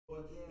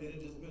Lord, that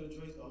it just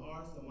penetrates the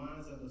hearts, the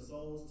minds, and the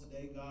souls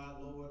today,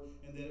 God, Lord,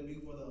 and that it be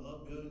for the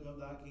upbuilding of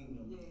thy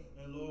kingdom.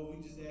 And Lord,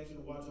 we just ask you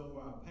to watch over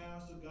our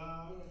pastor,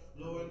 God.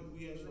 Lord,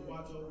 we ask you to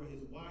watch over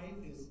his wife,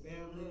 his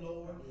family,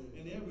 Lord,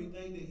 and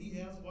everything that he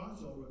has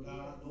watched over,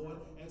 God, Lord,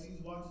 as he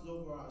watches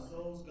over our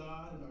souls,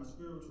 God, and our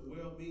spiritual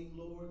well-being,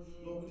 Lord.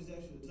 Lord, we just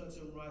ask you to touch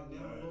him right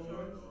now,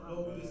 Lord.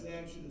 Lord, we just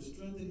ask you to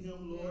strengthen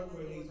him, Lord,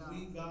 where he's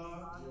weak,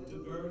 God, to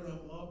gird him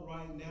up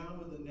right now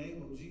in the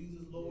name of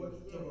Jesus,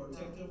 Lord, to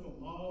protect him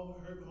from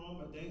all hurt,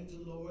 harm, or danger,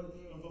 Lord,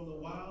 and from the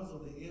wiles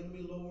of the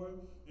enemy, Lord.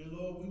 And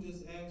Lord, we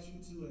just ask you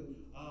to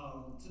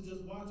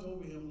just watch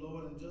over him,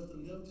 Lord, and just to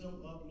lift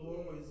him up,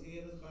 Lord, where his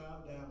head is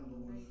bowed down,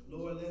 Lord.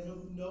 Lord, let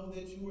him know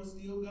that you are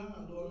still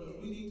God, Lord,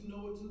 because we need to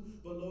know it too.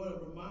 But Lord,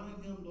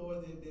 remind him,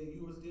 Lord, that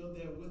you are still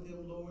there with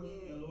him, Lord,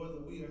 and Lord,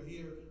 that we are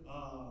here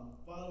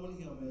following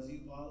him as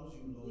he follows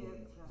you,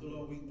 Lord. So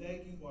Lord, we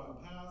thank you for our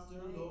pastor,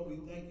 Lord. We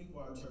thank you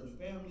for our church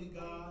family,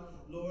 God.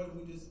 Lord, and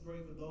we just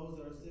pray for those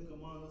that are sick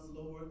among us,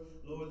 Lord.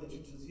 Lord, that you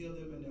just heal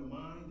them in their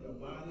mind, their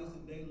bodies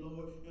today,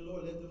 Lord. And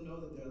Lord, let them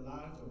know that their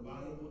lives are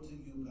valuable to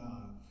you,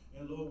 God.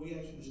 And Lord, we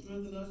ask you to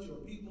strengthen us,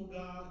 your people,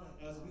 God,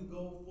 as we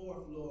go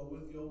forth, Lord,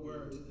 with your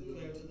word to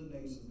declare to the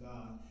nations,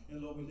 God.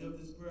 And Lord, we lift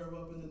this prayer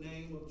up in the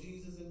name of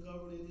Jesus and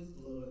covered in his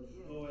blood.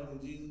 Lord, in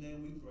Jesus'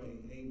 name we pray.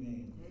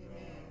 Amen.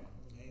 Amen.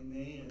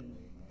 Amen.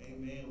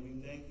 Amen.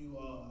 We thank you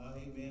all,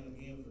 amen,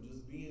 again for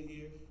just being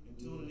here and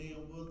tuning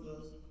in with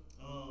us.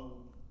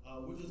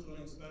 We're just going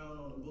to expound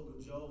on the book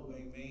of Job,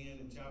 amen,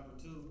 in chapter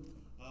 2.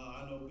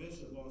 I know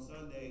Bishop on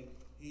Sunday,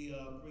 he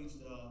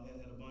preached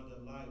at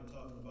Abundant Life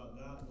talking about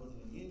God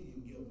wasn't an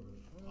Indian giver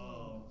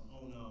on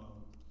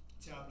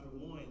chapter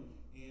 1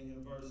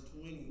 in verse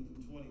 20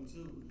 through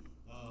 22.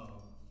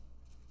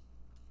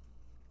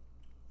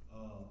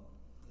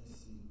 Let's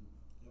see.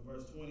 In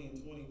verse 20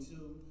 and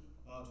 22,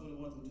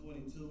 21 through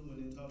 22, when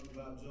they talked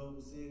about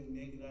Job saying,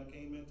 naked I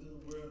came into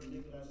the world, and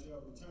naked I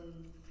shall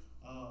return.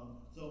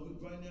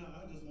 Right now,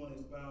 I just want to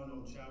expound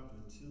on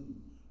chapter 2.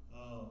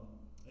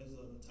 It's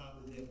a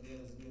topic that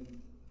has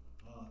been,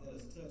 that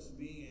has touched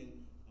me, and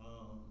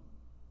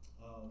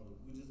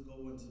we just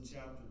go into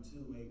chapter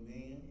 2,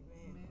 amen?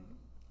 Amen.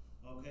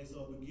 Okay,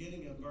 so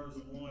beginning in verse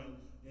 1,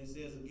 it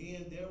says,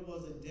 again, there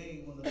was a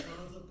day when the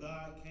sons of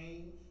God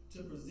came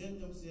to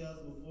present themselves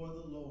before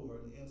the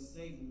Lord, and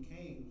Satan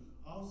came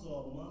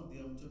also among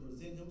them to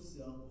present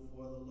himself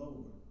before the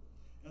Lord.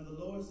 And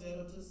the Lord said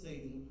unto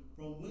Satan,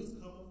 from whence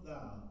comest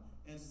thou?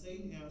 And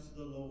Satan answered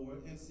the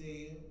Lord and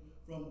said,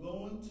 from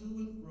going to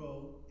and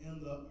fro in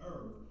the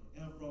earth,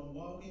 and from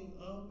walking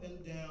up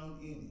and down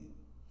in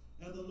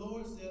it. And the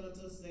Lord said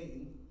unto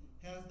Satan,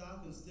 hast thou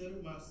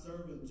considered my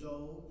servant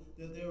Job,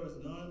 that there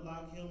is none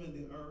like him in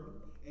the earth,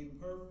 a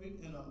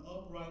perfect and an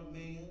upright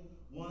man,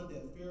 one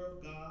that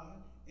feareth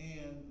God,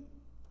 and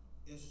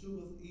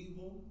escheweth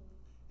evil?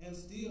 And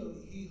still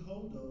he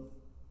holdeth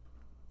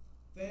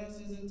fast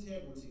his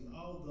integrity,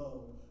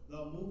 although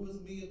thou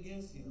movest me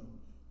against him,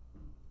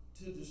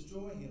 to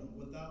destroy him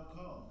without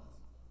cause.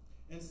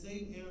 And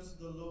Satan answered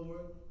the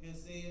Lord, and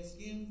said,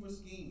 skin for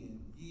skin,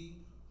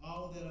 ye,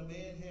 all that a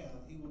man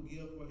hath he will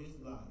give for his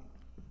life.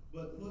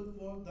 But put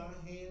forth thy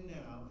hand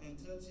now, and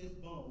touch his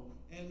bone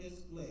and his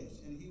flesh,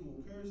 and he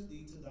will curse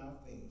thee to thy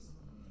face.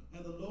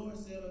 And the Lord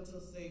said unto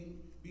Satan,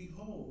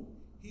 behold,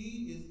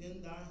 he is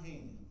in thy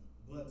hand,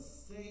 but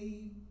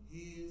save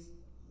his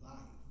life.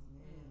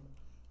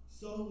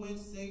 So went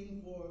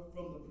Satan forth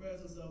from the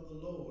presence of the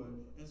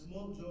Lord, and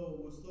smote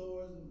Job with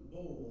swords and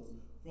boils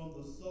from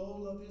the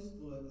sole of his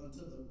foot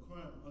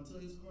unto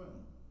his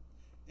crown.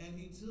 And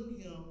he took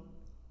him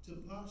to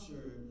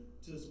potsherd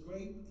to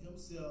scrape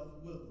himself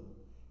withal,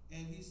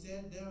 and he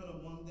sat down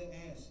among the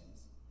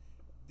ashes.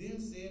 Then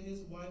said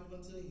his wife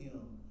unto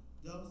him,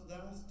 dost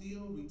thou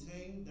still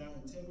retain thy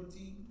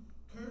integrity?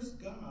 Curse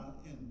God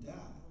and die.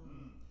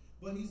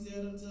 But he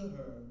said unto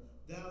her,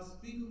 thou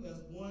speakest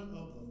as one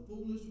of the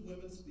foolish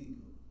women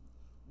speaketh.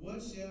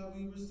 What shall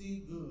we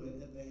receive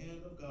good at the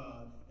hand of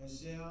God, and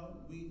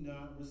shall we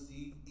not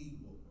receive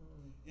evil?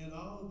 And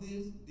all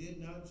this did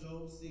not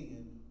Job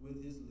sin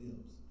with his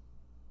lips.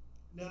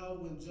 Now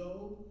when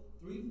Job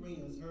 3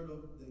 friends heard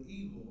of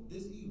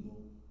this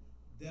evil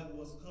that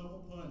was come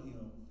upon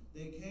him,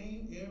 they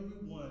came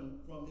every one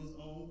from his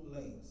own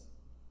place.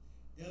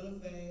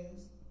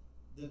 Eliphaz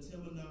the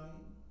Temanite,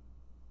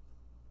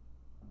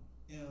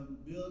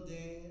 and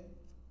Bildad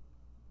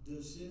the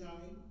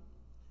Shihite,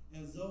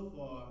 and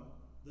Zophar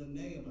the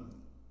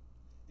Naamite.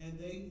 And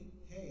they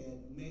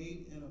had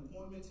made an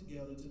appointment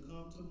together to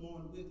come to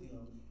mourn with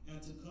him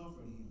and to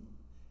comfort him.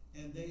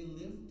 And they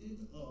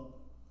lifted up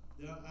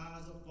their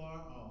eyes afar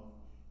off,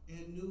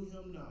 and knew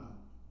him not.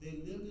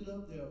 They lifted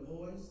up their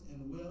voice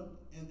and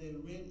wept, and they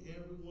rent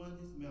every one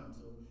his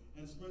mantle,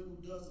 and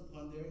sprinkled dust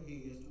upon their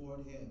heads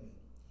toward heaven.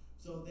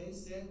 So they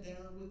sat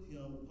down with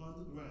him upon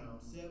the ground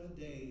 7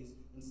 days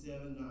and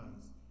 7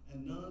 nights,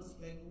 and none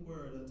spake a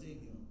word unto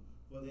him,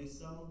 for they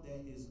saw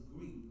that his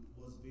grief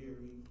was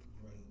very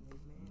great.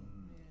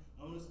 Amen.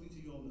 I want to speak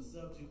to you on the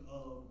subject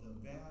of the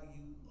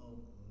value of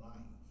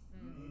life.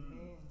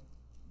 Amen.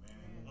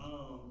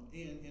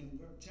 In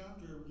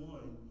chapter 1,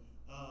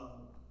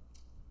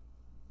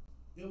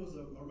 it was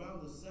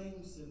around the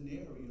same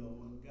scenario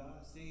when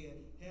God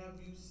said, have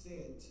you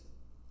set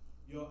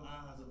your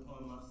eyes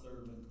upon my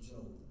servant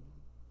Job?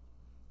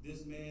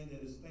 This man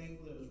that is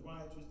faithful, that is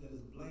righteous, that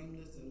is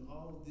blameless in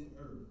all of the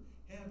earth.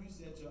 Have you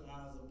set your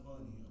eyes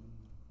upon him?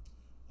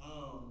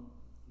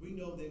 We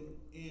know that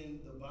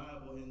in the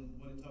Bible, and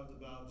when it talked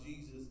about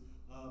Jesus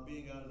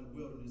being out in the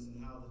wilderness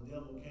and how the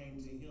devil came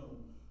to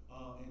him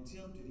and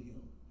tempted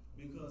him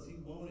because he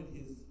wanted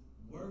his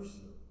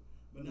worship.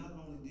 But not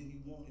only did he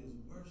want his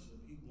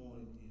worship, he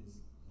wanted his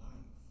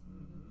life.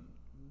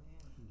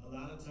 A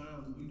lot of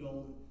times we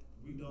don't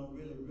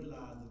really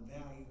realize the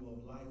value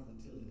of life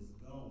until it's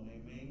gone.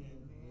 Amen.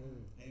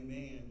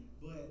 Amen.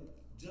 But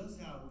just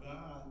how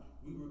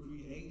we were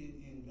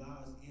created in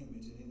God's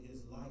image and in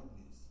his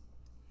likeness.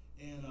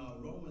 And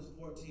Romans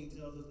 14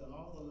 tells us that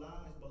all the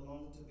lives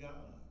belong to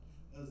God.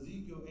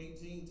 Ezekiel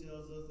 18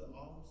 tells us that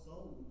all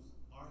souls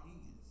are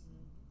his.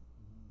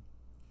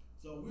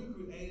 So we're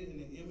created in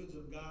the image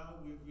of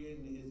God. We're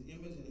created in his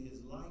image and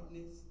his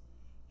likeness.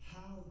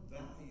 How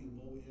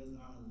valuable is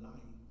our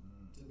life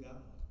to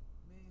God?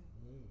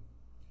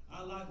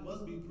 Our life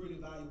must be pretty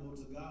valuable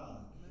to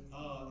God.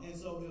 And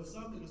so if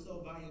something is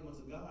so valuable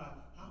to God,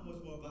 how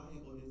much more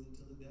valuable is it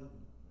to the devil?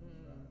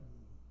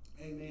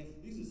 Amen.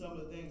 These are some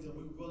of the things that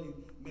we really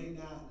may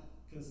not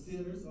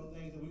consider, some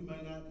things that we may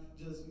not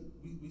just,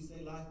 we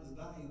say life is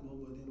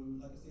valuable, but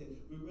then, like I said,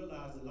 we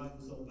realize that life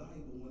is so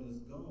valuable when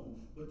it's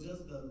gone. But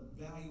just the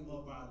value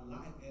of our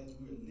life as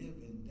we're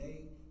living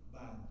day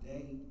by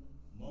day,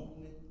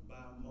 moment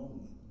by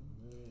moment.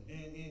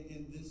 And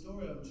in the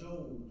story of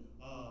Job,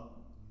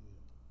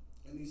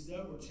 in these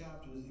several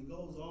chapters, it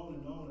goes on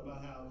and on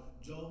about how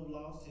Job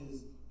lost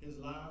his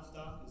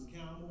livestock, his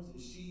camels,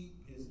 his sheep,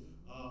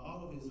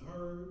 all of his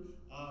herd,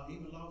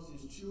 even lost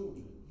his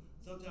children.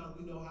 Sometimes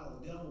we know how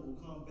the devil will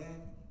come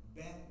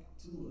back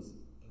to us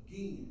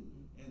again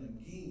and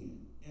again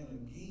and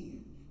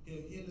again.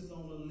 He'll hit us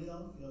on the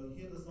left, he'll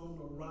hit us on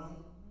the right,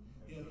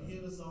 he'll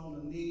hit us on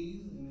the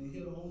knees, and he'll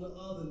hit on the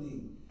other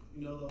knee.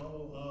 You know, the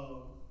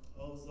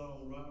old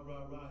song, rah,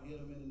 rah, rah, hit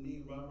him in the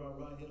knee, rah, rah,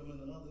 rah, hit him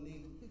in the other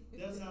knee.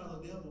 That's how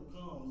the devil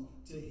comes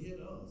to hit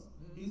us.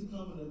 He's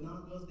coming to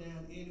knock us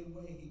down any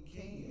way he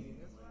can.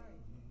 That's right.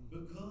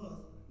 Because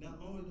not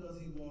only does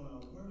he want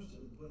our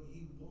worship, but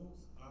he wants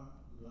our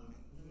life.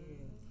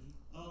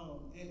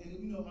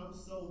 And you know, I'm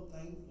so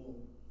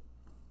thankful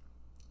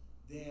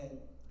that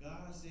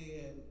God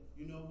said,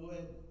 you know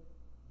what,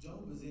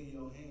 Job is in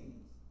your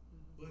hands,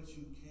 but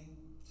you can't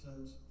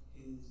touch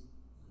his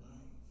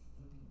life.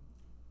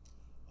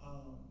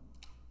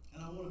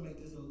 And I want to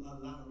make this a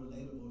lot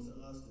relatable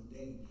to us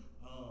today.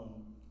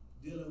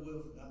 Dealing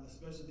with,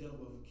 especially dealing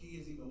with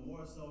kids, even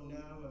more so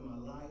now in my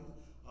life.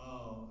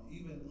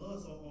 Even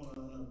us on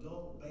an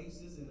adult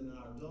basis and in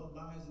our adult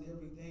lives and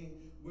everything,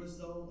 we're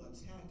so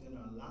attacked in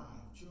our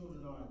lives.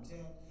 Children are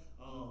attacked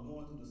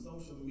going through the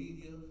social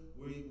media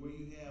where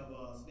you have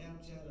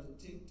Snapchat or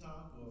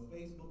TikTok or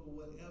Facebook or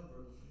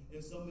whatever.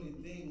 There's so many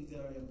things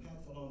that are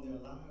impactful on their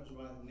lives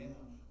right now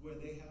where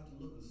they have to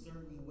look a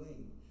certain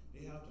way.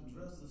 They have to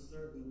dress a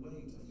certain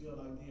way to feel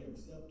like they're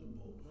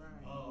acceptable.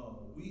 Right.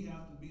 We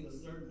have to be a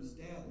certain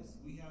status.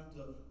 We have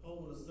to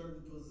hold a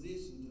certain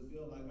position to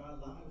feel like our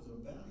lives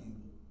are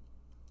valuable.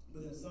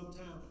 But then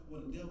sometimes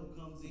when the devil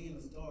comes in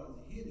and starts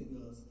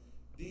hitting us,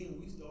 then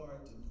we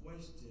start to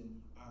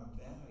question our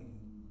value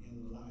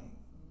in life.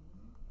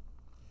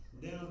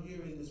 Down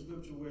here in the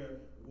scripture where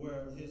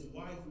his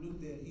wife knew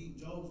that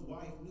Job's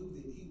wife knew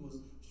that he was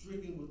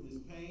stricken with this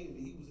pain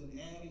and he was in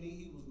agony,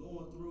 he was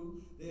going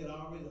through. They had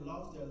already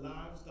lost their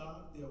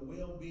livestock, their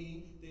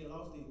well-being, they had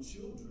lost their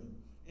children.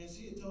 And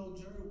she had told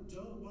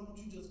Job, why don't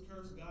you just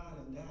curse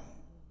God and die?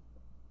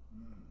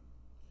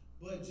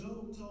 But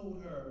Job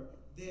told her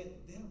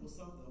that was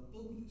something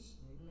foolish.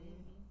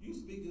 You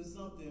speaking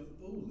something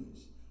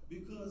foolish,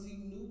 because he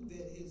knew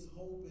that his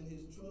hope and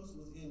his trust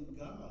was in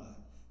God,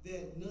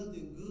 that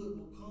nothing good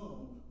will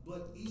come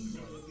but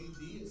evil if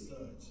he did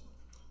such.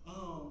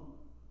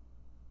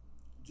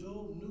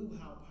 Job knew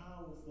how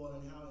powerful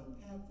and how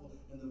impactful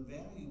and the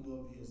value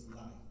of his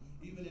life.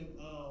 Even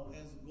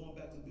as going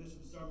back to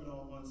Bishop's sermon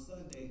on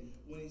Sunday,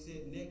 when he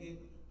said, naked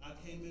I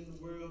came in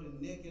the world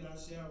and naked I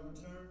shall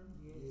return.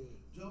 Yeah.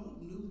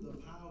 Job knew the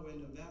power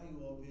and the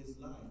value of his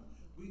life.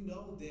 We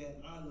know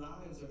that our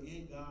lives are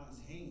in God's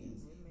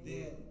hands.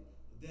 Amen.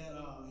 That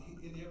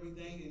in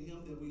everything in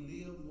him that we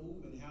live,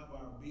 move, and have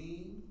our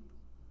being,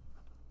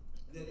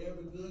 that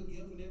every good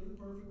gift and every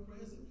perfect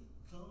present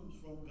comes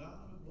from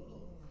God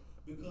above,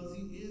 because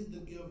he is the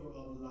giver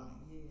of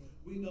life.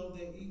 We know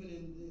that even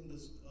in the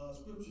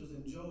scriptures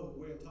in Job,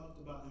 where it talked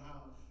about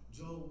how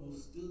Job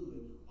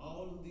withstood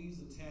all of these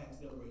attacks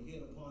that were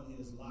hit upon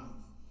his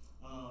life,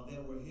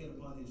 that were hit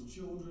upon his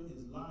children,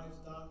 his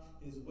livestock,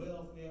 his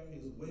welfare,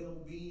 his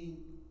well-being,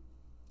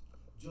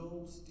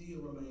 Job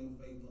still remained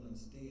faithful and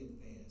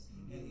steadfast.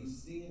 And he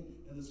sinned,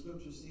 and the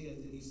scripture says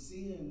that he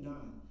sinned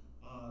not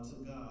to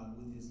God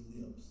with his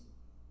lips.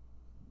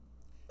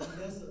 And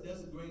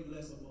that's a great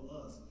lesson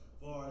for us,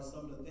 far as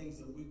some of the things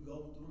that we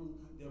go through,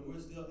 that we're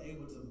still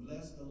able to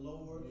bless the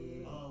Lord.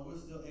 Yes. We're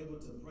still able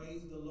to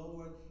praise the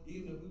Lord.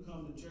 Even if we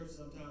come to church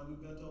sometimes, we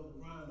bent over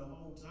crying the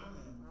whole time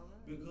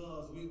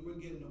because we're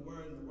getting the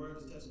word, and the word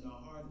is touching our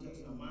heart,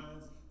 touching our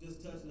minds, just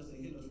touching us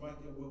and hitting us right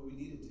there where we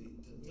needed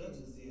to touch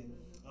us in.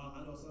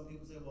 I know some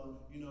people say,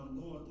 well, I'm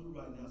going through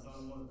right now, so I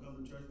don't want to come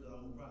to church because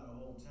I'm going to cry the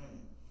whole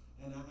time.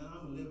 And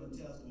I'm a living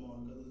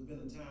testimony because there's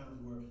been times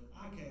where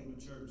I came to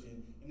church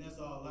and that's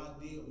all I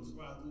did was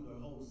cry through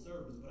the whole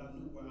service, but I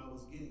knew where I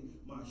was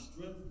getting my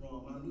strength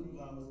from. I knew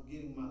where I was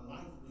getting my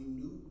life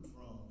renewed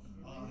from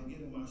and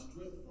getting my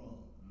strength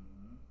from.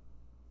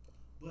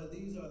 But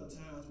these are the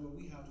times where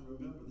we have to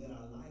remember that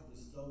our life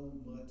is so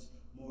much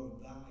more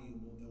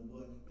valuable than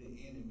what the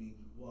enemy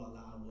will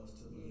allow us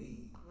to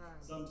believe.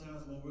 Right.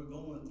 Sometimes when we're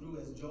going through,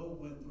 as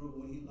Job went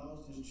through, when he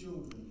lost his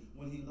children,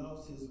 when he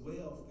lost his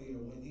welfare,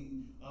 when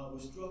he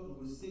was struggling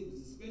with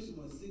sickness, especially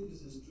when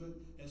sickness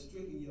has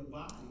stricken your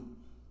body,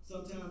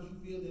 sometimes you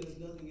feel that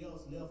there's nothing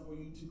else left for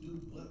you to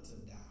do but to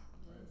die.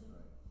 That's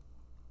right.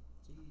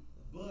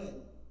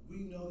 But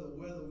we know that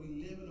whether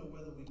we live in or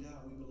whether we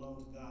die, we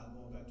belong to God,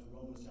 going back to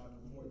Romans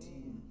chapter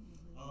 14,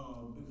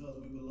 because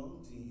we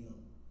belong to him.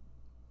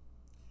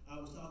 I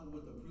was talking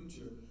with a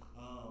preacher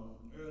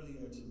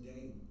earlier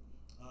today,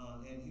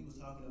 and he was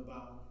talking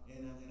about,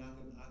 and I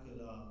could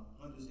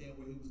understand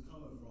where he was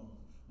coming from.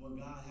 When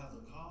God has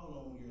a call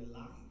on your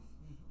life,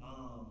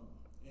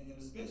 and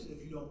especially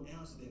if you don't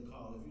answer that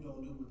call, if you don't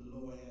do what the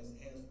Lord has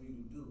for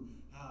you to do,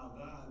 how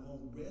God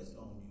won't rest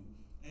on you.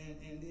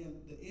 And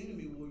then the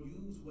enemy will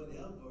use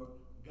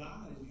whatever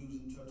God is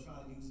using to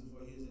try to use it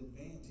for his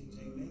advantage.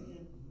 Amen.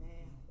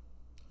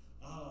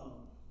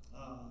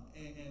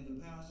 And the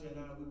pastor and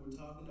I, we were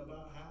talking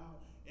about how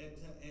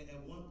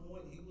at one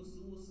point he was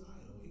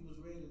suicidal. He was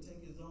ready to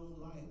take his own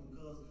life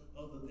because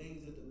of the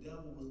things that the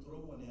devil was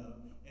throwing at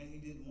him, and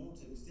he didn't want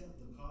to accept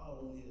the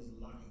call on his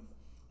life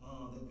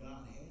that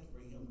God had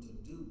for him to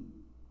do.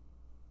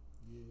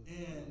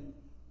 And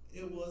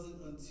it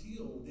wasn't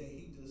until that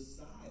he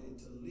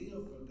decided to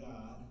live for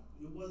God,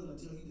 it wasn't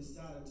until he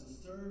decided to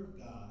serve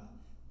God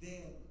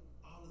that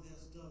all of that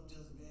stuff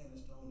just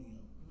vanished on him.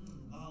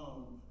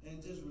 And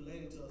just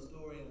related to a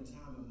story in a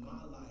time in my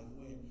life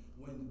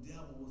when the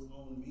devil was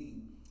on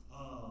me,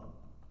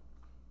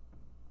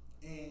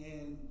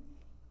 and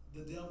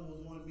the devil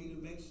was wanting me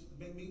to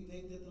make me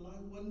think that the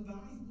life wasn't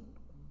valuable,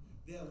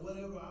 that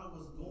whatever I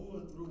was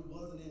going through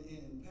wasn't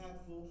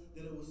impactful,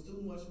 that it was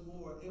too much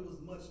more. It was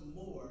much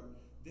more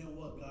than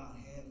what God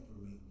had for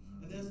me.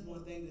 And that's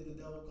one thing that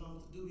the devil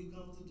comes to do. He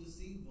comes to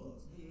deceive us.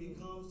 He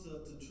comes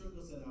to trick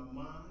us in our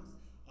minds,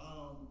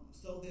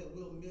 so that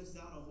we'll miss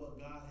out on what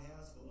God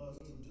has for us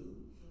to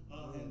do.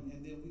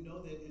 And then we know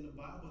that in the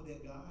Bible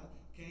that God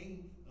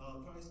came,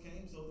 Christ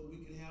came so that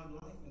we can have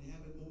life and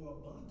have it more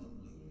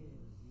abundantly.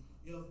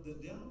 If the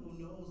devil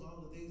knows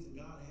all the things that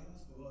God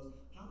has for us,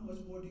 how much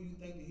more do you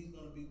think that he's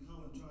going to be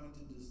coming trying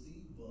to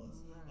deceive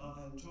us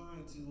and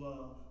trying to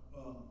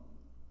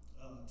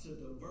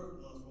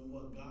divert us from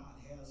what God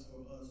has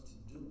for us to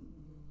do?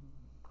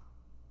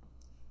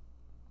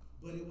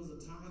 But it was a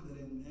time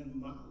that in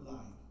my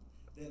life,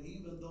 that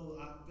even though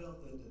I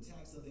felt the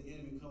attacks of the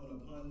enemy coming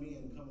upon me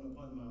and coming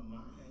upon my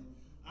mind,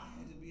 I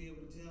had to be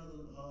able to tell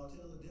the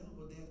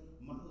devil that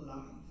my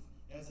life,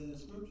 as in the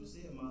scripture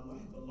said, my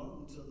life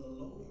belonged to the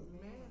Lord.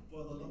 Amen.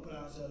 For the Lord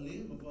I shall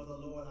live, and for the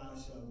Lord I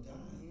shall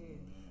die.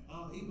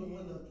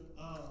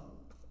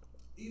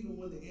 Even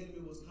when the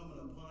enemy was coming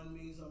upon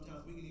me,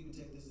 sometimes we can even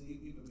take this to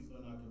even people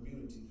in our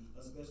community,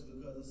 especially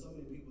because there's so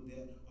many people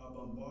that are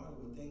bombarded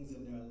with things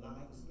in their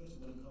life,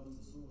 especially when it comes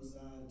to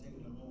suicide,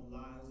 taking their own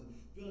lives, and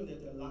feeling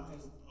that their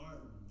lives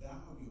aren't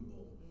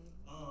valuable.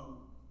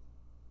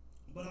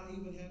 But I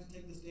even had to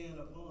take the stand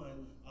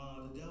upon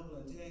the devil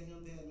and tell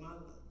him that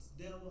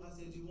devil, I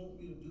said, you want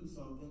me to do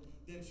something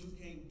that you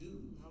can't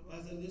do.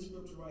 As in this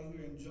scripture right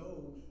here in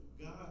Job,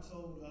 God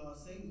told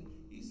Satan,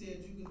 he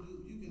said, you can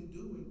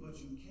do it, but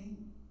you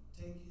can't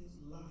take his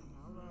life.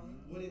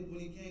 When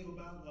he came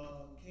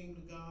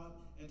to God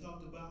and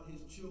talked about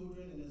his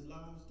children and his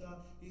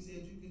livestock, he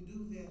said, you can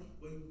do that,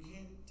 but you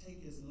can't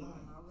take his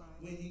life.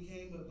 When he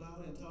came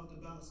about and talked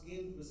about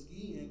skin for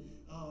skin,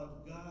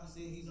 God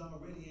said he's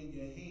already in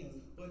your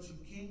hands, but you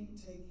can't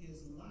take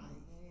his life.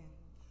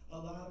 A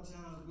lot of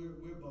times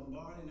we're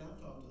bombarded, and I've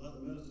talked to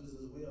other ministers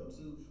as well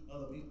too,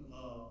 other people,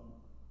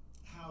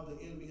 how the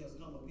enemy has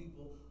come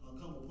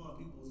upon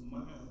people's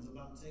minds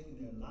about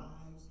taking their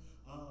lives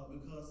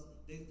because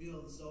they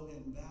feel so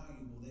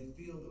invaluable. They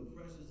feel the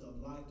pressures of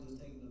life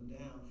just taking them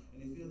down, and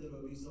they feel that it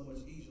would be so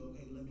much easier.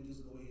 Okay, let me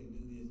just go ahead and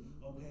do this.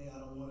 Okay,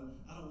 I don't want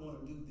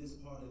to do this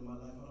part in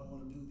my life. I don't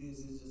want to do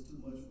this. It's just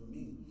too much for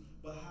me.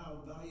 But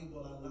how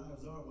valuable our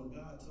lives are when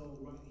God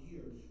told right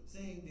here,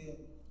 saying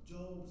that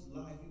Job's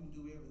life, you can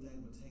do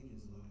everything but take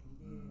his life.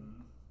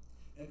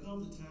 There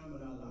comes a time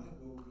in our life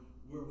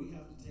where we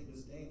have to take a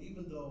stand,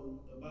 even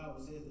though the Bible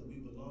says that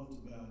we belong to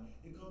God.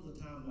 It comes a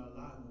time in our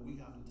life where we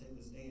have to take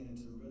a stand and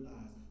to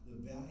realize the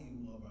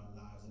value of our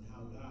lives and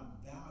how God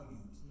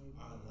values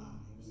our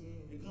lives.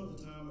 It comes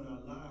a time in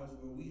our lives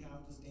where we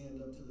have to stand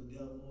up to the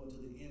devil or to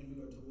the enemy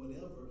or to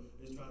whatever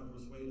is trying to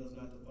persuade us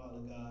not to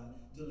follow God,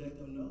 to let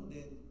them know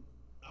that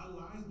our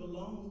lives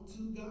belong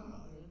to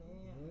God.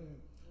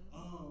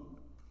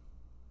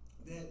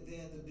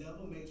 That the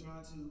devil may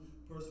try to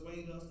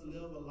persuade us to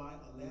live a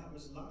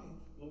lavish life.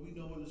 But we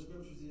know in the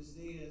scriptures it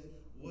says,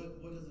 what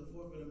does it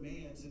forfeit a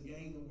man to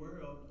gain the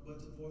world but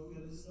to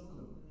forfeit his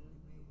soul?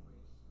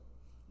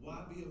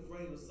 Why be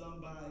afraid of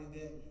somebody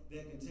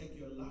that can take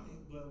your life,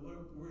 but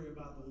worry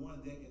about the one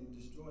that can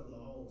destroy the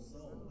whole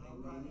soul?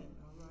 Amen.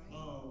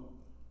 All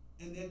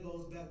right. And that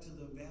goes back to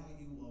the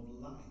value of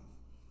life.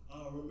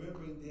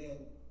 Remembering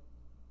that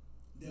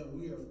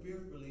we are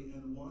fearfully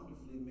and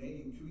wonderfully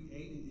made,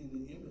 created in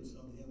the image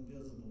of the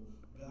invisible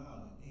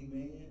God.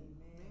 Amen.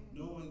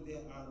 Knowing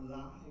that our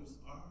lives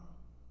are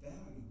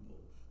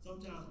valuable.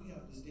 Sometimes we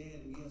have to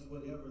stand against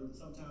whatever,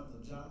 sometimes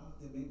a job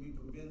that may be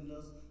preventing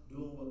us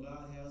doing what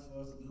God has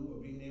for us to do,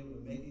 or being able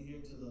to make it here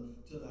to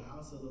the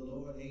house of the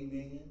Lord.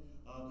 Amen.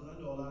 Because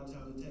I know a lot of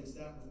times it takes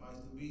sacrifice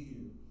to be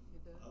here.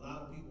 A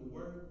lot of people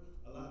work.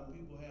 A lot of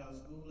people have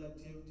school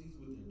activities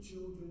with their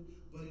children,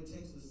 but it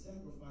takes a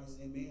sacrifice,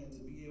 amen,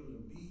 to be able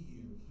to be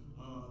here,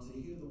 to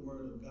hear the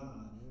word of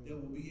God, that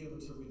will be able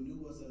to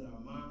renew us in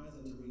our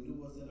minds and to renew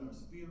us in our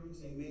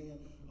spirits,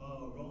 amen.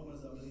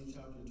 Romans, I believe,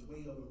 chapter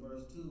 12 and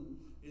verse 2,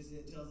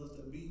 it tells us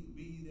to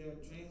be there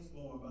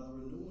transformed by the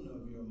renewing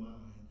of your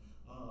mind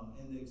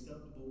and the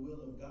acceptable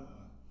will of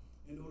God.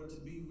 In order to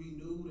be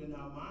renewed in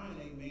our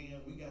mind,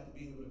 amen, we got to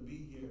be able to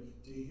be here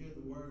to hear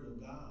the word of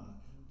God,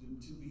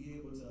 to be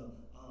able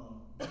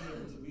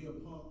to be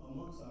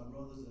amongst our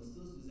brothers and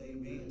sisters,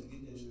 amen, to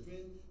get that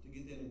strength, to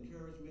get that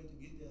encouragement, to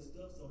get that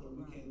stuff so that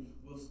we can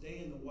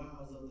withstand the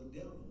wiles of the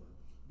devil.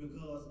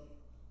 Because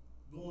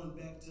going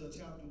back to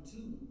chapter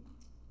 2,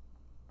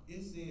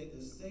 it said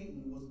that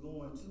Satan was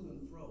going to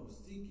and fro,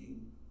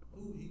 seeking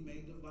who he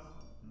may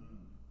devour.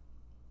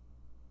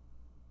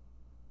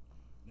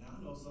 Now,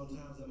 I know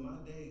sometimes in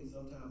my days,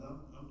 sometimes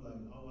I'm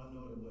like, oh, I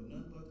know it was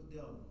nothing but the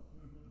devil.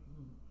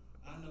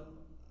 I know.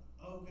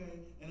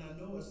 Okay, and I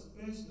know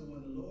especially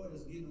when the Lord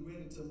is getting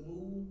ready to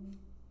move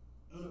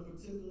on a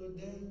particular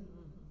day,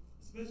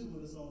 especially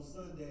when it's on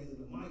Sundays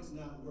and the mic's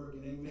not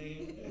working,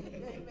 amen.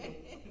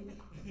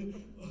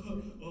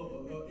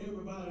 or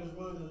everybody's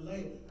running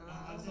late.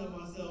 I tell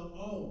myself,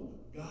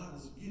 oh, God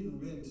is getting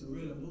ready to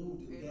really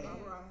move today.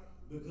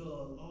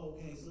 Because,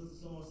 okay, Sister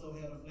so-and-so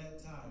had a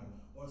flat tire,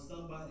 or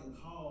somebody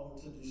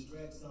called to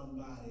distract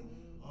somebody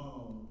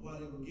while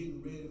they were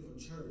getting ready for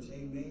church,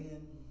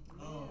 amen.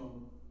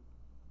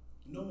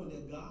 Knowing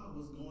that God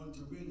was going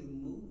to really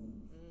move.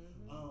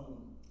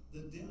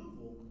 The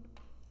devil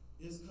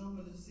is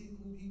coming to see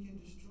who he can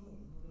destroy,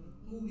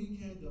 who he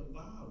can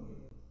devour.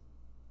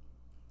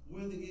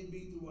 Whether it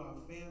be through our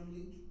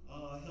family,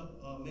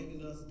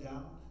 making us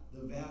doubt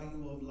the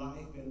value of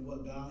life and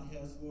what God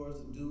has for us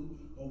to do,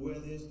 or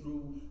whether it's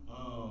through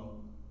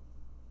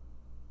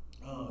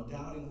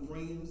doubting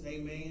friends,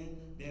 amen,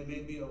 that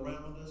may be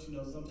around us. You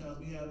know, sometimes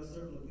we have a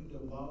circle of people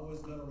that have always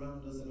been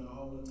around us in our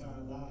whole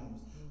entire lives.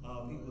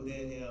 People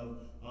that have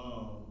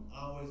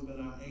always been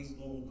our ace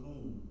boom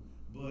coon,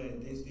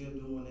 but they still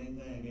doing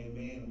their thing,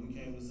 amen. We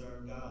came to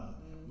serve God.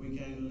 We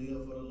came to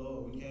live for the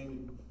Lord. We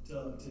came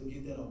to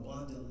get that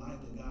abundant life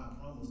that God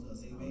promised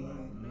us,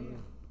 amen.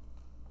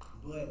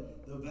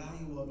 But the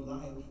value of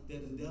life,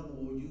 that the devil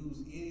will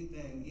use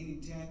anything,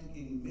 any tactic,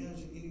 any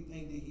measure,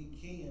 anything that he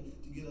can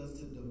to get us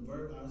to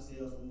divert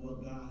ourselves from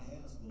what God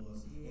has for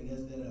us. And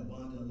that's that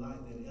abundant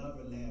life, that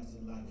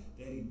everlasting life,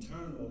 that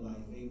eternal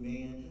life,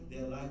 amen.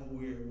 That life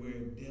where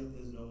death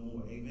is no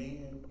more,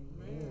 amen.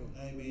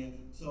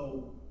 Amen.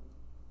 So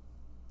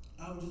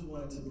I just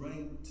wanted to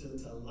bring to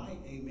light,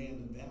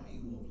 amen, the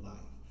value of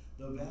life.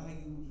 The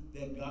value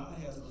that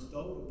God has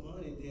bestowed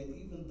upon it, that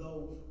even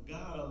though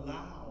God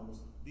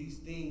allows these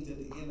things that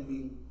the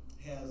enemy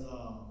has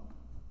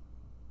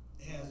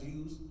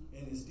used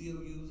and is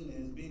still using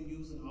and has been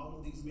using all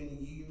of these many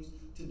years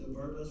to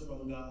divert us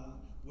from God,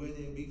 whether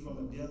it be from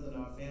a death in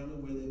our family,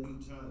 whether it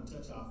be trying to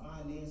touch our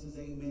finances,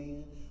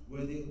 amen,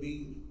 whether it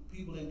be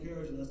people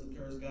encouraging us to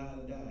curse God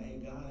and die. Hey,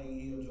 God ain't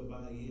healed your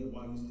body yet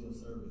while you still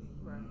serving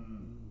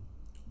him.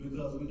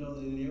 Because we know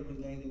that in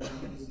everything that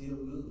God is still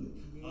good.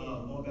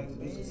 Going back to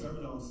Bishop's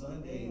sermon on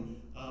Sunday,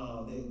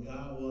 that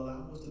God will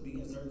allow us to be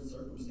in certain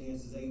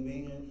circumstances,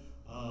 amen.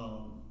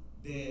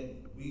 That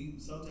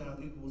sometimes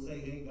people will say,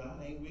 hey,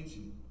 God ain't with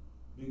you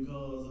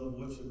because of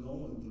what you're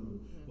going through.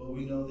 But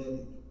we know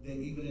that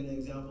even in the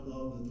example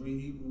of the 3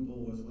 Hebrew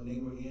boys, when they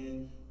were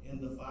in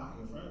the fire,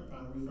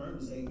 primary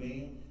furnace,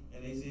 amen,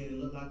 and they said it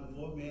looked like the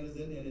 4th man is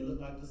in there, and it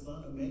looked like the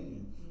Son of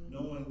Man.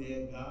 Knowing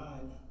that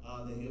God,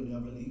 that he'll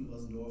never leave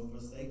us nor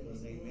forsake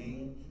us,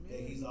 amen.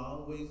 That he's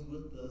always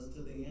with us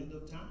to the end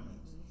of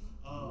times.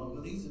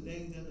 But these are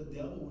things that the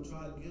devil will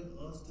try to get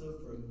us to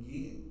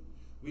forget.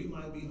 We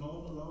might be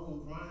home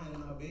alone crying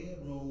in our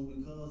bedroom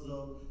because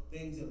of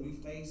things that we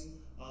face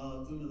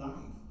through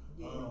life.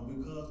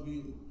 Because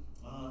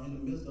in the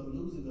midst of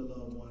losing a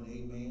loved one,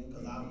 amen,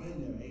 because I've been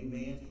there,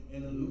 amen,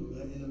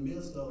 in the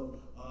midst of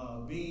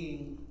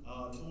being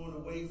torn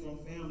away from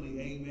family,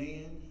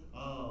 amen,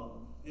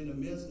 in the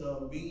midst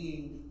of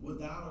being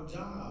without a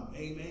job,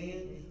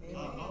 amen,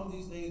 all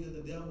these things that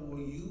the devil will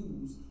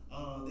use,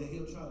 that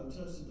he'll try to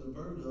touch to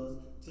divert us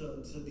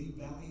to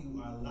devalue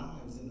our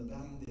lives and the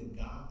value that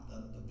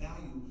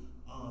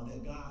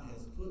God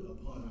has put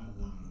upon our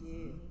lives.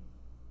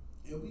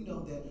 Yeah. And we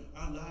know that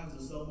our lives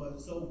are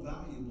so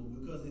valuable,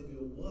 because if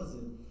it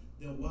wasn't,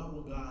 then why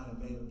would God have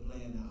made a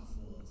plan out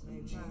for us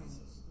with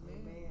Jesus?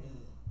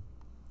 Amen.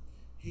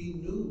 He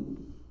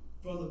knew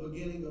from the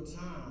beginning of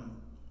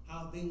time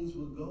how things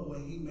would go,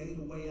 and he made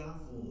a way out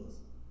for us.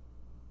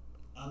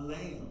 A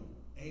lamb,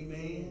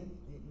 amen.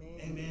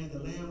 Amen. The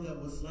lamb that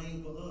was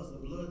slain for us,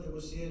 the blood that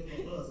was shed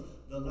for us,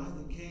 the life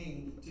that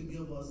came to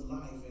give us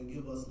life and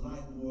give us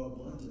life more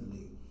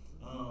abundantly.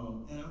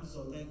 And I'm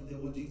so thankful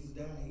that when Jesus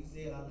died, he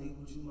said, I leave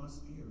with you my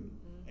spirit.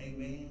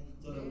 Amen.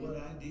 So that what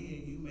I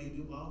did, you may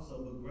do also,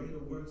 but greater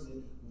works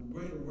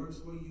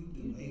will you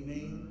do.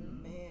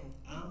 Amen.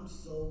 I'm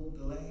so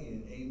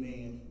glad,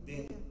 amen,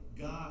 that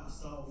God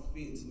saw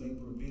fit to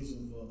make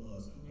provision for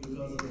us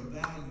because of the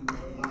value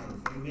of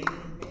life.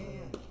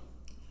 Amen.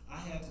 I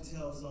had to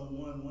tell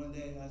someone one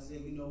day, I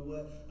said, you know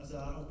what? I said,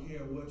 I don't care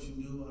what you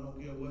do. I don't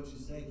care what you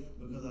say,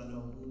 because I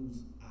know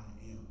whose I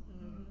am.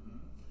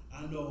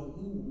 I know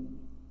who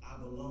I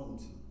belong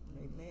to.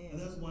 Amen.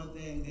 And that's one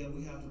thing that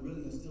we have to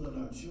really instill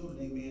in our children,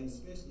 amen,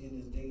 especially in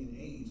this day and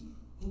age,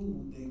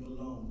 who they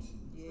belong to.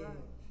 Yeah.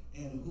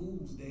 And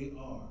whose they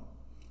are.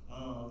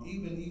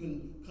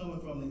 Even coming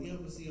from the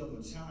infancy of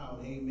a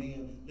child,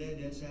 amen, let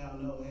that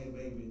child know, hey,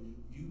 baby,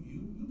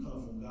 you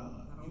come from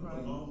God. You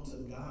belong to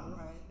God.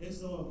 It's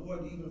so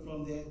important even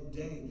from that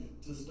day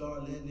to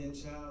start letting that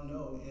child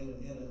know at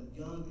a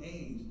young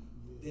age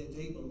that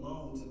they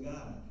belong to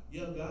God.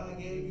 Yeah, God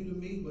gave you to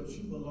me, but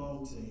you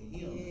belong to him.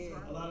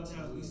 Yeah. A lot of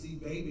times we see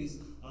babies,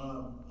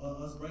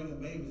 us bringing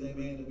babies,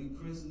 amen, to be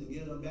Christian, to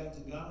get them back to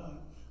God.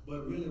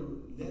 But really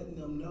letting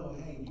them know,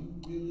 hey, you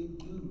really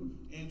do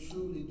and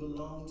truly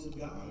belong to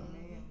God.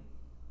 Amen.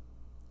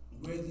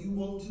 Whether you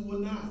want to or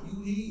not,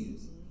 you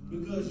his.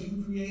 Because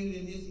you created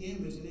in his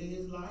image and in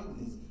his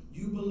likeness.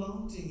 You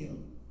belong to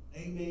him.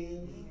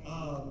 Amen.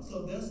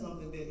 So that's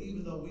something that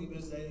even though we've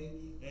been saved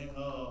and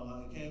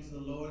came to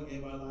the Lord,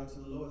 gave our life to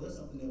the Lord, that's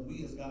something that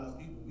we as God's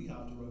people, we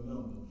have to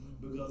remember.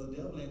 Because the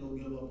devil ain't going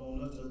to give up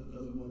on us just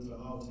because we went to the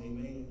altar.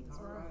 Amen.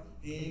 That's right.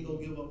 He ain't going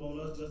to give up on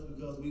us just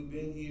because we've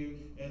been here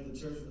at the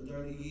church for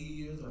 30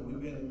 years, or we've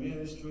been in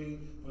ministry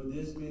for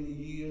this many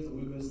years, or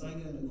we've been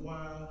singing in the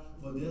choir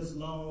for this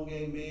long,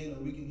 amen,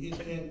 and we can hit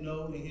that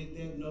note and hit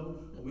that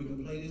note, or we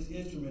can play this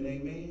instrument,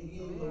 amen.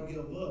 He ain't going to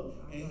give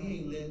up, and he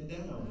ain't let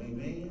down,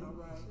 amen.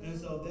 And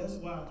so that's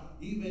why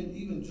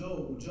even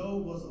Job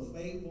was a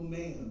faithful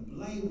man,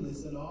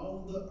 blameless in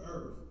all the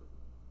earth.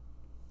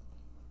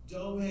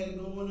 Job had it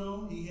going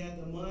on. He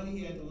had the money.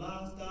 He had the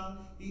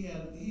livestock. He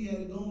had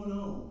it going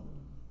on.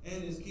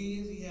 And his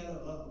kids, he had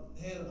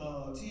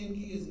 10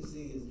 kids, it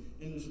says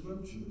in the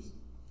scriptures.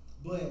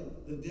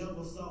 But the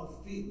devil saw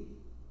fit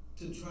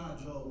to try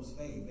Job's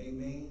faith.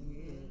 Amen.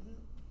 Mm-hmm.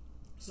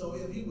 So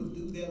if he would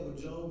do that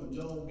with Job, and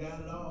Job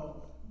got it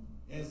all,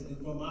 as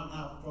from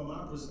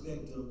our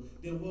perspective,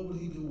 then what would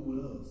he do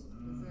with us?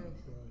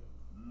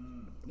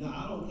 Mm-hmm. Now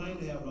I don't claim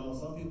to have it all.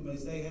 Some people may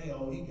say, "Hey,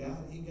 oh, he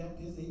got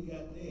this, and he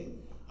got that."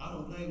 I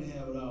don't claim to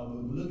have it all,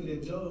 but looking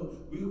at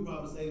Job, we would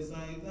probably say the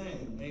same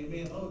thing.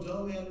 Amen. Oh,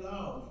 Job had it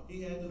all.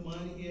 He had the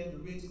money, he had the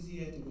riches, he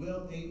had the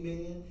wealth,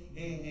 amen,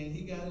 and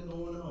he got it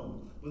going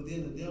on. But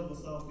then the devil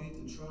saw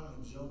fit to try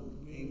Job,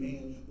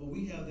 amen. But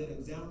we have that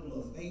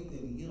example of faith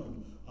in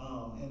him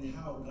and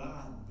how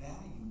God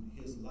valued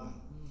his life.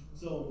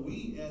 So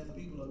we, as the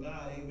people of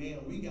God, amen,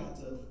 we got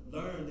to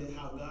learn that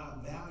how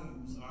God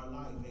values our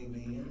life,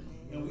 amen.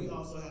 And we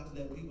also have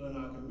to let people in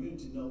our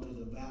community know that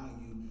the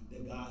value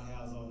that God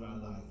has on our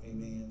life,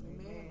 amen.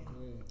 Amen.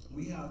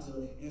 We have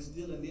to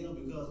instill in them,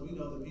 because we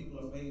know that people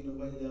are fading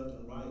away left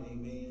and right,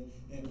 amen,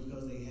 and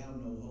because they have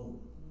no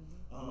hope.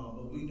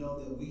 But we know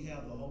that we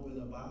have the hope in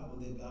the Bible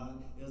that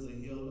God is a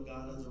healer,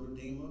 God is a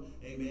redeemer,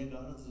 amen,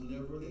 God is a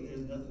deliverer, that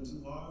there's nothing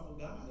too hard for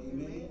God,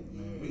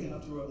 amen. We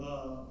have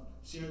to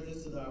share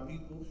this to our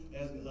people,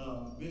 as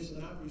Bishop,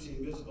 and I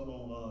appreciate Bishop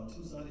on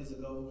 2 Sundays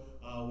ago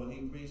when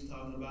he preached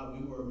talking about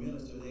we were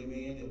ministers,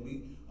 amen, that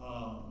we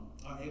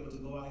are able to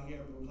go out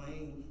here and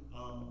proclaim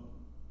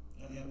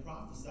and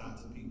prophesy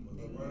to people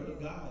the word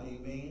of God,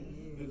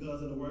 amen,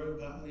 because in the word of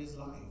God is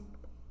life.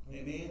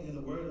 Amen. And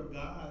the word of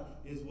God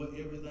is what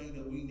everything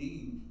that we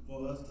need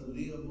for us to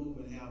live, move,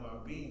 and have our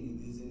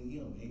being is in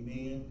him.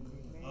 Amen.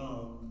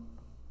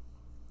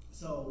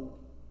 So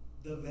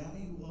the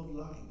value of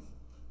life.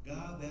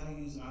 God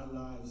values our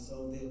lives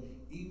so that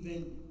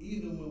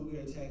even when we're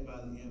attacked by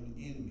the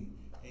enemy,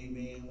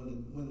 amen,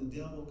 when the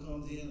devil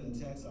comes in and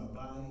attacks our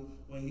body,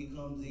 when he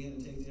comes in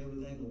and takes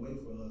everything away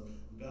from us,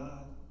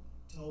 God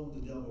told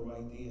the devil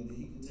right then that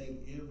he could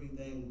take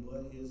everything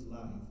but his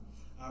life.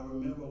 I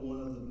remember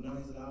one of the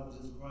nights that I was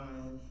just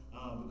crying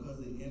because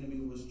the enemy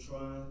was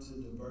trying to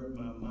divert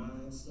my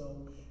mind.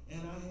 So,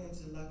 and I had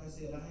to, like I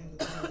said, I had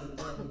to tell the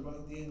devil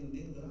right then and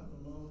there that I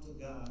belonged to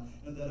God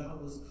and that I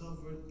was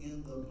covered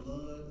in the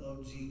blood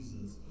of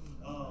Jesus.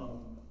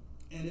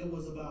 And it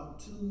was about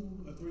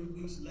 2 or 3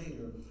 weeks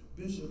later,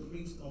 Bishop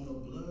preached on the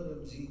blood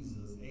of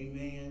Jesus.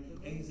 Amen.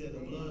 And he said the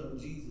blood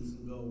of Jesus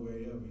can go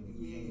wherever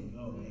you can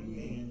go.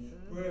 Amen.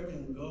 Prayer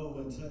can go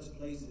and touch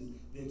places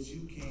that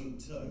you can't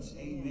touch.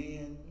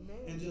 Amen.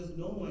 And just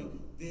knowing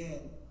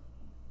that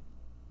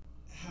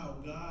how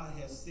God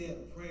has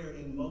set prayer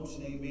in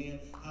motion, amen,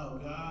 how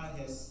God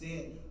has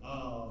set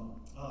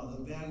the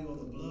value of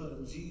the blood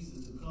of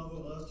Jesus to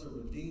cover us, to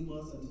redeem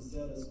us, and to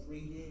set us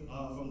free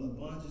from the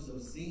bondages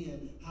of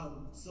sin, how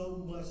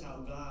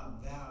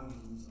God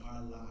values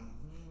our life,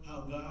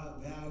 how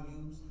God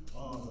values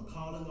the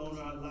calling on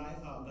our life,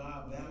 how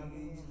God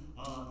values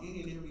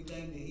any and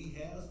everything that he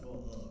has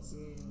for us.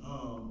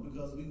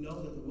 Because we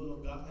know that the will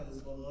of God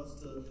is for us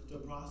to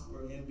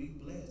prosper and be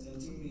blessed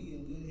and to be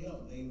in good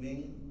health.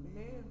 Amen.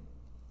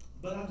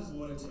 But I just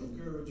wanted to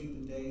encourage you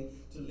today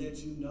to let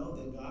you know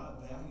that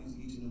God values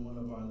each and one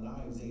of our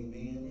lives.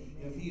 Amen.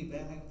 If he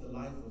valued the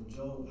life of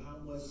Job, how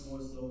much more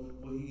so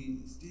will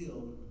he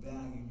still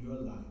value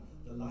your life?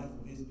 The life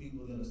of his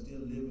people that are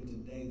still living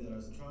today, that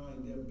are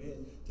trying their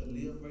best to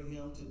live for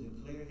him, to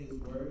declare his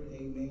word,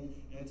 amen,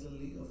 and to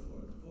live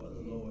for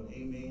the Lord,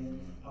 amen.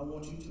 I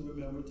want you to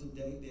remember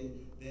today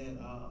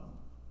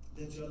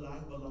that your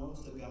life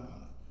belongs to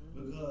God,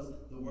 because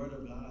the word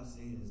of God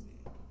says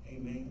that,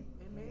 amen.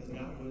 It's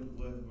not what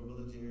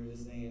Brother Jared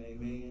is saying,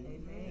 amen.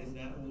 It's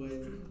not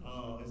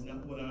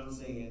what I'm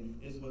saying.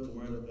 It's what the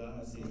word of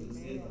God says. It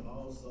says that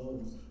all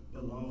souls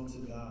belong to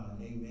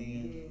God,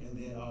 amen, and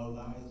that our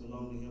lives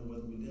belong to him,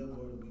 whether we live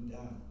or we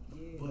die.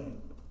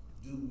 But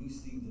do we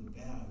see the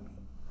value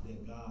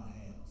that God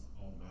has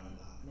on our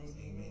lives?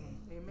 Amen.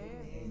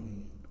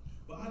 Amen.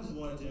 But I just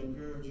wanted to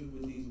encourage you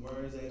with these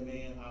words,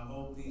 amen. I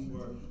hope this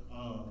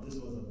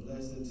was a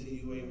blessing to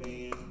you,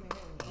 amen.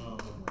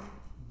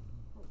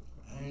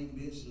 I ain't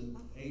Bishop,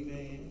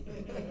 amen.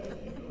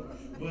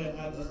 But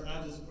I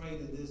just pray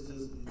that this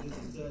has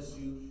touched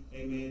you,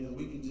 amen, that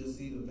we can just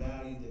see the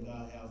value that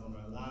God has on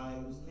our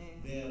lives,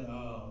 and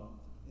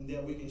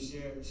that we can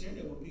share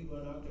that with people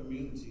in our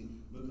community,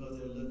 because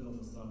they're looking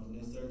for something,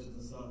 they're searching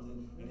for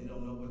something, and they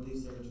don't know what they're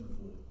searching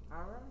for.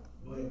 All right.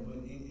 But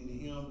in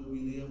him do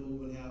we live,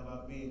 move, and have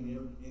our being.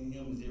 In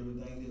him is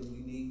everything that we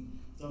need.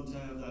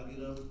 Sometimes I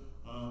get up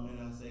and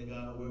I say,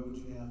 God, where would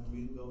you have for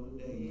me to go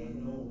today? I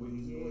know where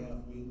he's going to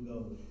have for me to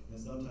go. And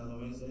sometimes I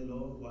may say,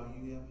 Lord, why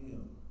you have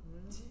him?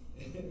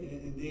 and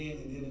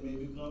then it may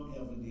become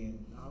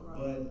evident.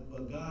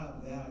 But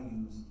God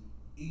values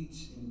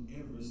each and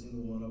every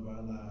single one of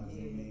our lives,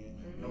 amen.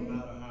 No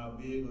matter how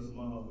big or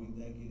small we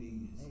think it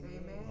is.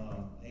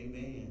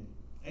 Amen.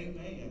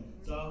 Amen.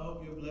 So I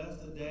hope you're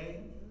blessed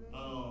today. I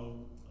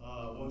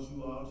want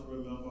you all to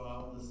remember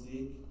all the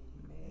sick,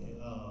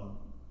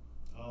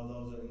 all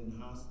those that are in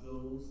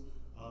hospitals.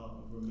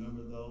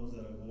 Remember those that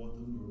are going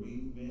through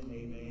bereavement.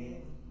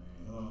 Amen.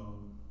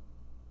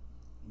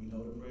 We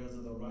know the prayers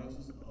of the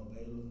righteous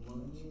availeth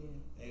much.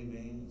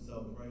 Amen.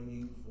 So pray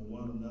ye for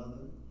one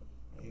another.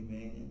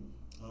 Amen.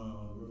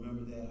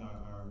 Remember that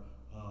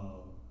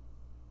our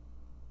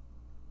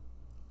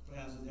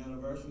pastor's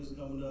anniversary is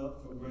coming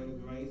up for Greater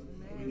Grace.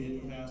 We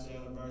did the pastor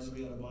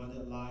anniversary at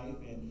Abundant Life,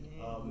 and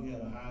we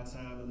had a high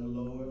time in the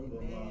Lord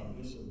with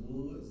Bishop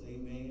Woods.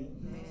 Amen.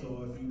 So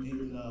if you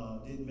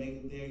didn't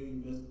make it there,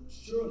 you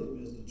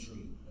surely missed a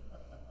treat.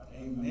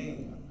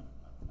 Amen.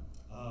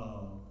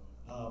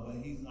 But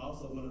he's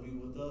also going to be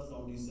with us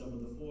on December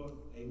the 4th.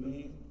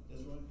 Amen.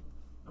 That's right.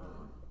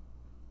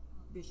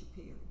 Bishop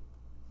Perry.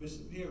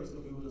 Bishop Perry is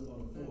going to be with us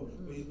on the 4th,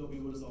 but he's going to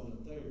be with us on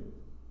the 3rd.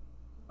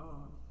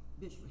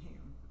 Bishop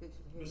Herring.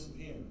 Bishop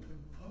Herring.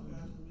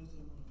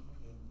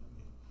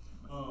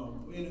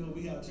 Anyway,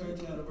 we have church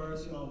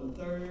anniversary on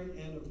the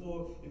 3rd and the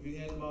 4th. If you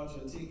hadn't bought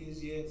your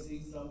tickets yet,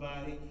 see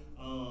somebody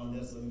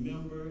that's a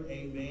member.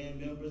 Amen.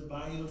 Members,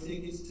 buy your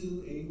tickets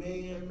too.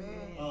 Amen.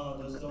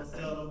 Just don't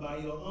sell them. Buy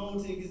your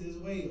own tickets as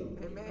well.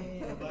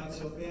 Amen.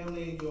 Invite your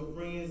family and your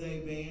friends.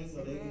 Amen.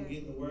 So they can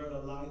get the word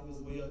of life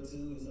as well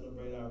too, and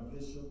celebrate our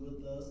bishop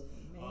with us.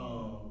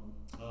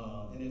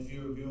 And if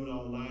you're viewing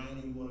online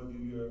and you want to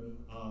view your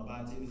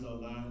buy tickets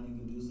online, you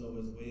can do so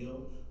as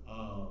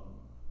well.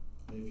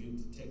 If you're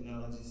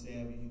technology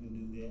savvy, you can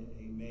do that.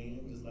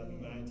 Amen. Just like you're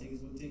buying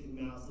tickets with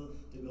Ticketmaster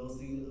to go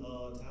see the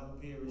Tyler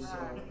Perry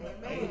show.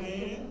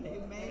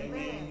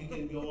 Amen. You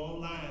can go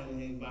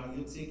online and buy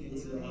your ticket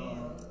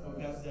for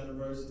Pastor's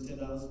anniversary.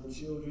 $10 for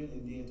children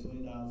and then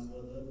 $20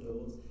 for the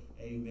adults.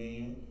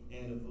 Amen.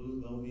 And the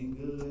food's gonna be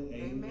good.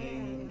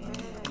 Amen.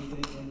 In the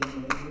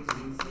name of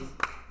Jesus.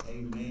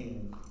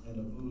 Amen. And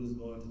the food is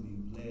going to be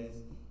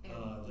blessed.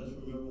 Just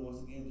remember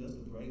once again, just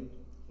to pray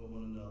for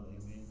one another.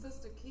 Amen.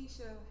 Sister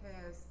Keisha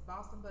has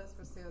Boston Buzz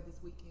for sale this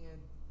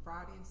weekend,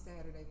 Friday and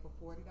Saturday for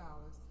 $40.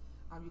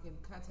 You can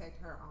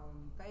contact her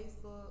on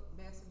Facebook,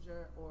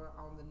 Messenger, or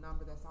on the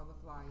number that's on the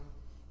flyer.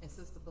 And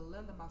Sister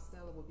Belinda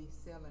Mostella will be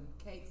selling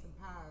cakes and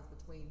pies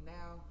between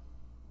now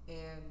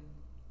and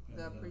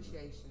the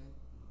appreciation.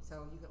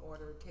 So you can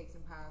order cakes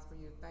and pies for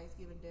your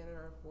Thanksgiving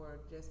dinner or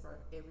just for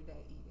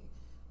everyday eating.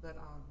 But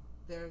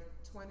they're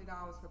 $20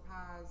 for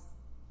pies,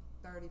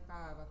 $35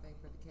 I think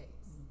for the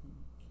cakes.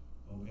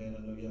 Okay, and I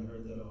know y'all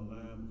heard that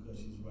online because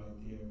she's right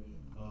there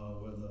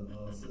where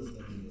the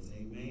sister is.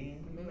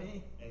 Amen?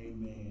 Amen.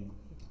 Amen.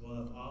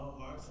 Well, if all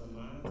hearts and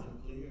minds are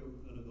clear,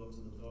 we're going to go to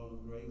the throne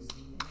of grace.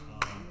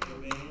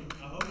 Amen.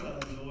 I hope y'all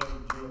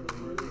enjoyed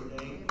the word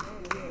today.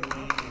 Amen.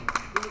 Amen.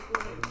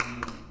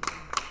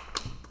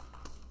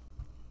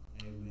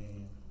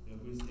 Amen. If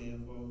we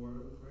stand for a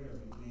word of prayer,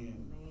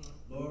 amen.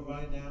 Lord,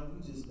 right now,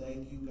 we just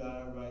thank you,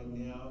 God, right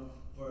now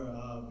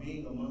for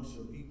being amongst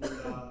your people,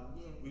 God.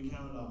 We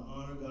count it an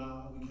honor,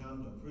 God. We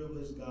count it a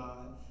privilege,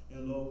 God.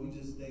 And Lord, we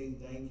just say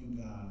thank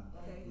you, God.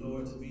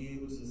 Lord, to be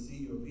able to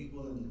see your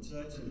people and to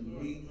touch and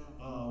agree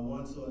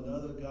one to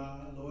another,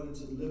 God. Lord, and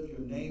to lift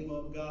your name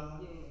up,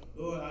 God.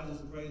 Lord, I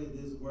just pray that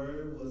this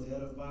word was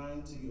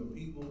edifying to your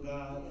people,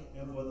 God,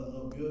 and for the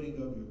upbuilding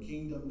of your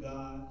kingdom,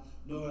 God.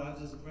 Lord, I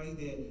just pray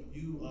that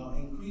you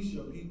increase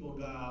your people,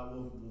 God,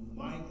 with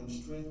might and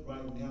strength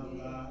right now,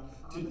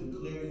 God, to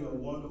declare your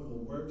wonderful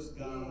works,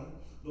 God.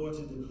 Lord,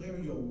 to declare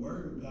your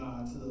word,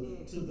 God,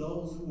 to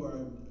those who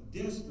are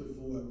desperate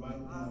for it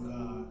right now,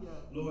 God.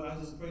 Lord, I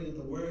just pray that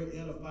the word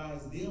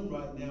edifies them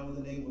right now in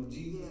the name of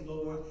Jesus,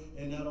 Lord,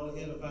 and not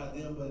only edify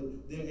them,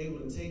 but they're able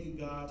to take it,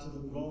 God, to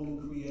the groaning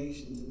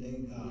creation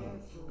today,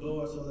 God.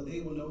 Lord, so that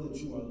they will know that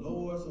you are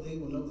Lord, so they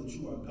will know that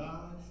you are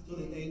God, so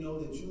that they know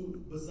that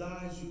you,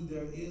 besides you,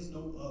 there is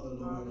no other,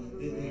 Lord,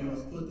 that they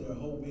must put their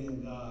hope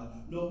in,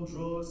 God. No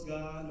drugs,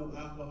 God, no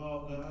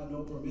alcohol, God,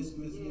 no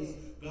promiscuousness,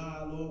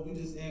 God. Lord, we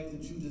just ask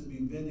that you just be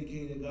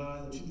vindicated,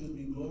 God, that you just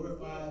be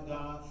glorified,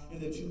 God, and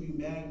that you be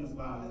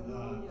magnified,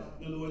 God.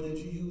 And Lord, that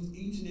you use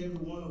each and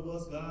every one of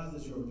us, God,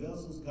 as your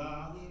vessels,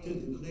 God, to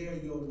declare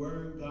your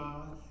word,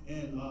 God,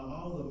 and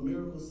all the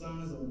miracle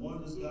signs and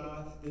wonders,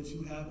 God, that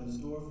you have in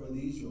store for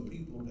these, your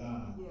people,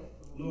 God.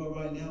 Lord,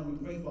 right now we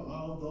pray for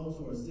all those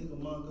who are sick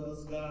among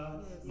us,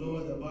 God.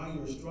 Lord, that by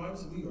your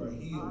stripes we are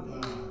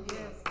healed, God.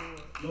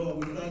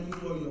 Lord, we thank you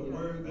for your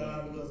word,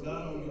 God, because,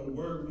 God, on your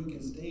word we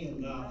can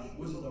stand, God,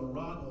 which is the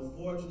rock of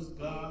fortress,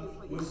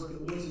 God, which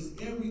is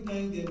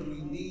everything that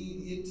we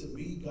need it to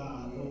be,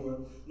 God,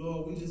 Lord.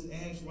 Lord, we just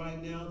ask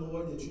right now,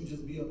 Lord, that you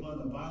just be upon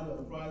the body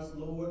of Christ,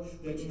 Lord,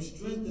 that you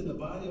strengthen the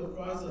body of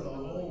Christ as a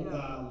whole,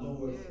 God,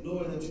 Lord.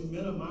 Lord, that you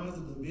minimize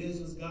the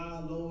divisions,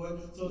 God, Lord,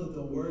 so that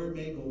the word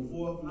may go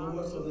forth,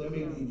 Lord, so that there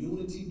may be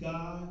unity,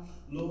 God,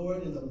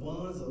 Lord, in the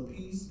bonds of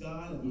peace,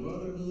 God, and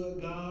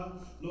brotherhood,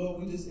 God.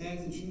 Lord, we just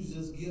ask that you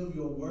just give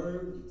your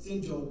word,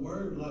 send your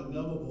word like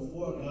never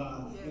before,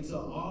 God, into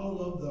all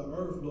of the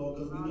earth, Lord,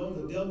 because we know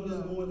the devil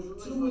is going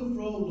to and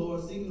fro,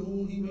 Lord, seeking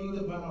whom he may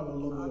devour,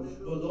 Lord.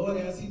 But Lord,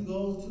 as he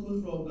goes to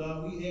and fro,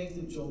 God, we ask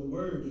that your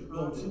word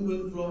go to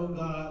and fro,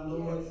 God,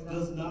 Lord,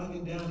 just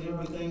knocking down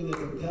everything that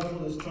the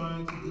devil is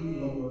trying to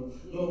do, Lord.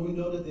 Lord, we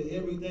know that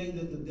everything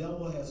that the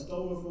devil has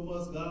stolen from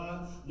us,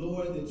 God,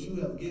 Lord, that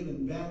you have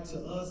given back to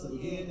us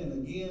again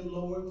and again,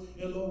 Lord.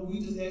 And Lord, we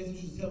just ask that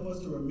you just help us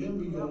to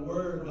remember your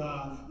word,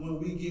 God, when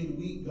we get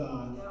weak,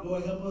 God.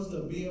 Lord, help us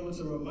to be able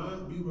to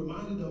be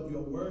reminded of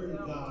your word,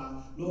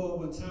 God. Lord,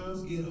 when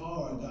times get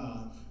hard,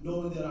 God,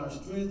 knowing that our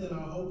strength and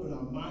our hope and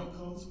our might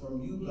comes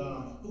from you,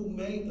 God, who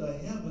made the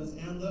heavens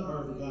and the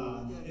earth,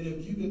 God. And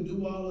if you can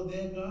do all of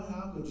that, God,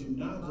 how could you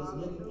not just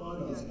look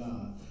upon us,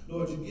 God?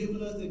 Lord, you've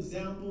given us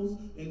examples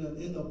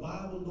in the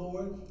Bible,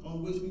 Lord,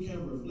 on which we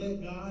can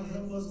reflect, God.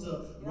 Help us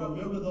to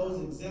remember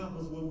those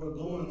examples when we're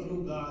going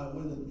through, God,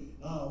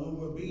 when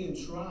we're being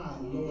tried,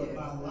 Lord,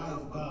 by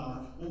life,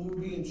 God, when we're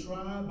being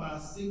tried by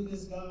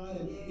sickness, God,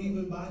 and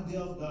even by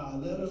death,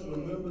 God. Let us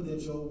remember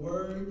that your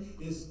word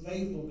is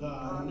faithful,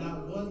 God, and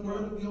not one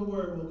word of your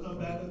word will come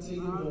back unto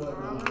you, Lord,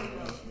 God.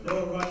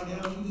 Lord, right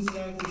now, we just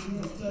ask that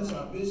you just touch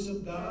our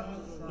bishop, God.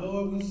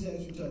 Lord, we just ask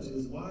you to touch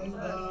his wife,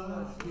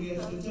 God. We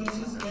ask you to touch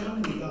his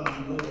family,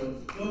 God,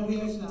 Lord. Lord,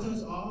 we ask you to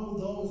touch all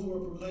those who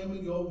are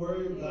proclaiming your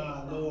word,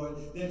 God, Lord,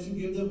 that you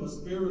give them a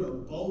spirit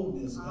of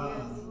boldness,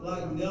 God,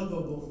 like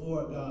never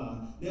before,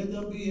 God. Let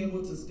them be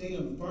able to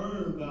stand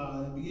firm,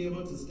 God, and be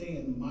able to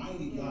stand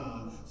mighty,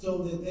 God, so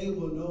that they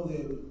will know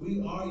that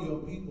we are your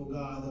people,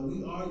 God, that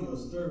we are your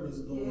servants,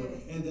 Lord,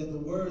 and that the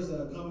words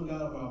that are coming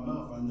out of our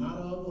mouth are not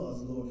of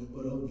us, Lord,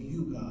 but of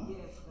you, God.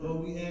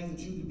 Lord, we ask that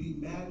you to be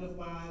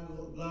magnified,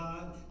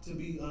 God, to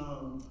be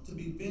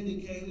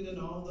vindicated in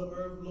all the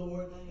earth,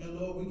 Lord. And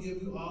Lord, we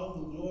give you all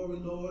the glory,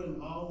 Lord,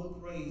 and all the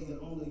praise that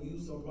only you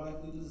so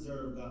rightfully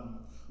deserve,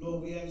 God.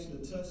 Lord, we ask you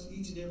to touch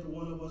each and every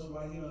one of us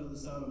right here under the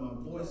sound of my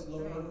voice,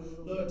 Lord.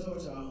 Lord,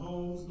 touch our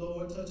homes,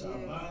 Lord, touch our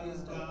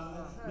bodies,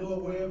 God.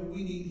 Lord, wherever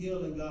we need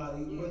healing, God,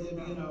 whether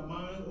it be in our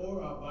mind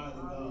or our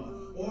body,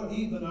 God, or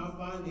even our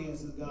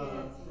finances,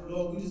 God.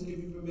 Lord, we just give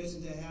you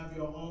permission to have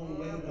your own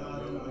way,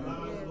 God, in our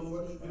lives, Lord.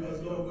 Lord,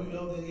 because Lord, we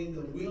know that in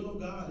the will of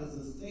God is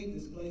the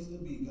safest place to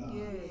be, God.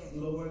 Yes.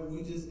 Lord,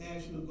 we just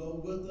ask you to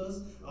go with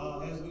us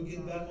as we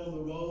get back on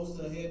the roads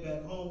to head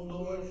back home,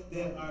 Lord,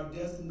 that our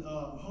destined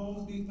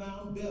homes be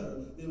found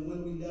better than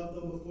when we left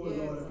them before, Yes,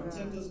 Lord. And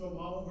protect God. us from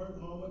all hurt,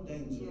 harm, or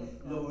danger, Yes,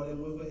 God. Lord. And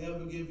we'll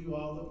forever give you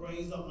all the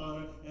praise, the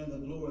honor, and the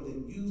glory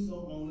that you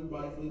so only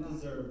rightfully God.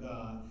 deserve,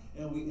 God.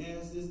 And we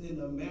ask this in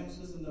the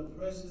matchless and the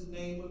precious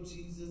name of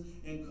Jesus,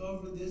 and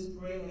cover this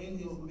prayer in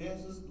his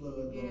matchless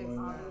blood, Yes, Lord.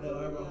 God.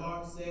 Let every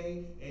heart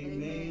say,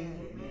 amen,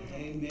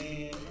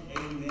 amen,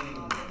 amen.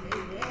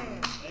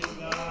 Amen. Thank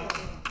God.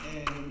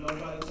 And if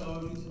nobody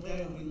told you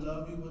today, we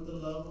love you with the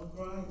love of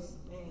Christ.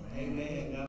 Amen. Amen. God